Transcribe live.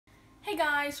Hey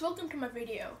guys, welcome to my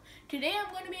video. Today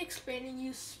I'm going to be explaining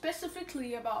you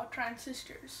specifically about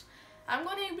transistors. I'm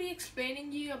going to be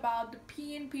explaining you about the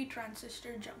PNP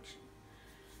transistor junction.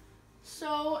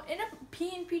 So in a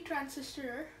PNP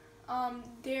transistor,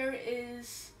 there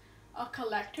is a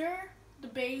collector, the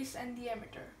base, and the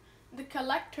emitter. The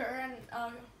collector and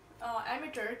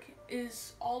emitter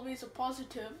is always a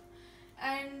positive,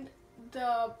 and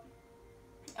the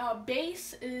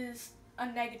base is a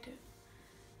negative.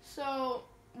 So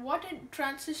what a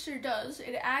transistor does,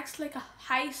 it acts like a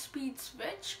high-speed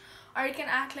switch, or it can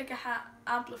act like a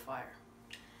amplifier.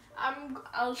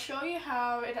 I'll show you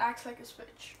how it acts like a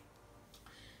switch.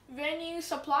 When you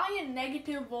supply a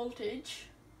negative voltage,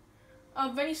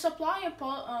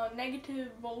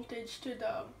 negative voltage to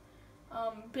the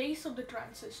base of the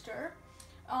transistor,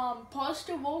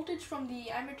 positive voltage from the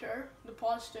emitter, the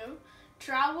positive,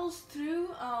 travels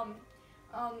through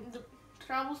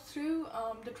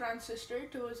the transistor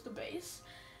towards the base,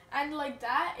 and like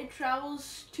that it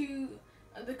travels to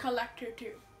the collector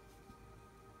too.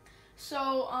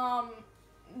 So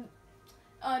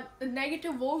the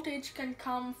negative voltage can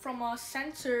come from a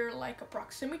sensor like a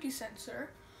proximity sensor,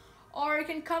 or it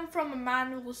can come from a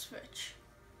manual switch.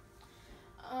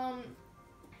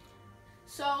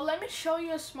 So let me show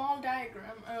you a small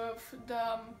diagram of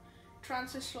the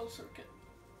transistor circuit.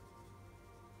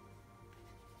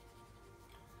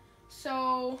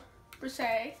 So, per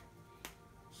se,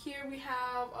 here we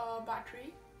have a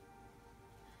battery,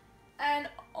 and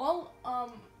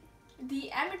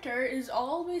the emitter is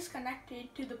always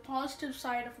connected to the positive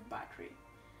side of a battery,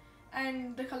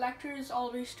 and the collector is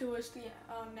always towards the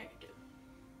negative.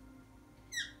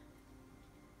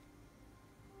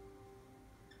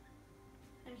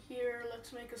 And here,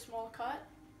 let's make a small cut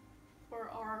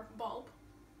for our bulb.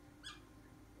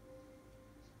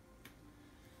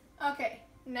 Okay.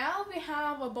 Now we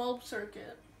have a bulb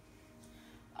circuit.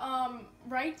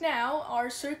 Right now our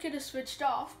circuit is switched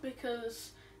off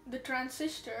because the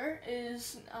transistor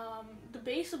is, the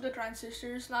base of the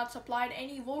transistor is not supplied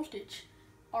any voltage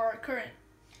or current.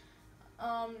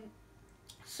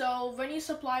 So when you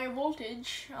supply a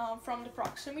voltage from the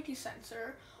proximity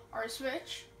sensor or a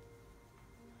switch,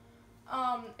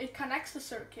 it connects the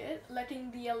circuit, letting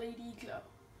the LED glow.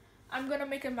 I'm gonna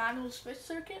make a manual switch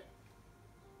circuit.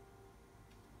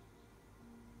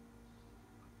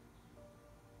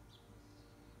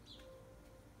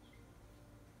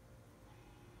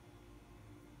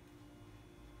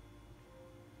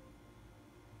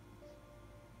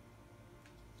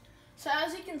 So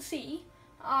as you can see,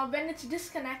 when it's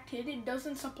disconnected, it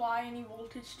doesn't supply any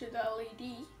voltage to the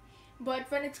LED, but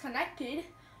when it's connected,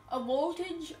 a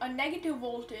negative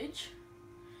voltage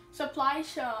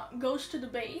goes to the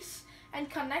base and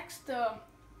connects the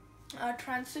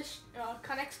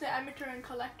emitter and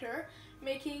collector,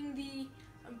 making the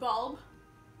bulb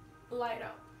light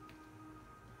up.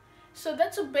 So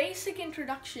that's a basic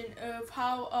introduction of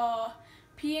how a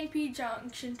PNP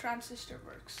junction transistor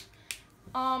works.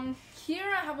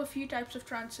 Here I have a few types of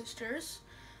transistors.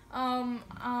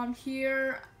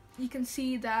 Here you can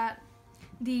see that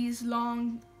these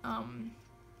long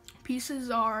pieces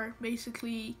are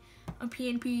basically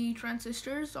PNP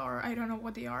transistors, or I don't know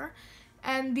what they are.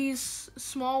 And these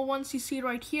small ones you see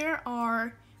right here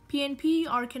are PNP,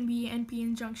 or can be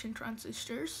NPN junction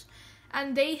transistors.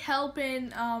 And they help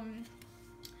in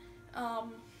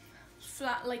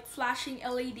like flashing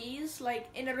LEDs, like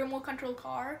in a remote control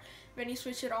car. When you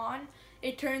switch it on,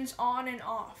 it turns on and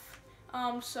off.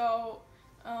 With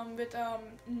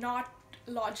not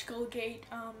logical gate,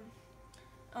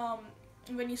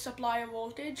 when you supply a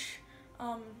voltage,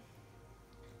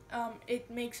 it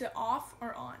makes it off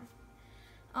or on.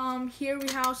 Here we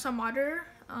have some other,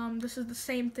 this is the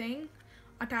same thing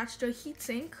attached to a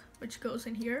heatsink, which goes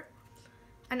in here.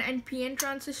 An NPN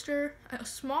transistor, a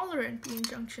smaller NPN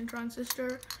junction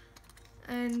transistor,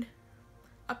 and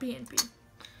a PNP.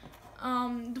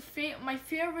 My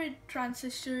favorite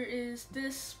transistor is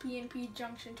this PNP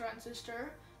junction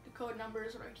transistor. The code number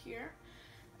is right here.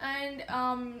 And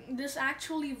this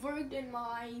actually worked in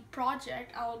my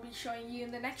project I'll be showing you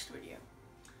in the next video.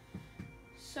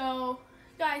 So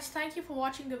guys, thank you for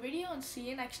watching the video, and see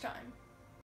you next time.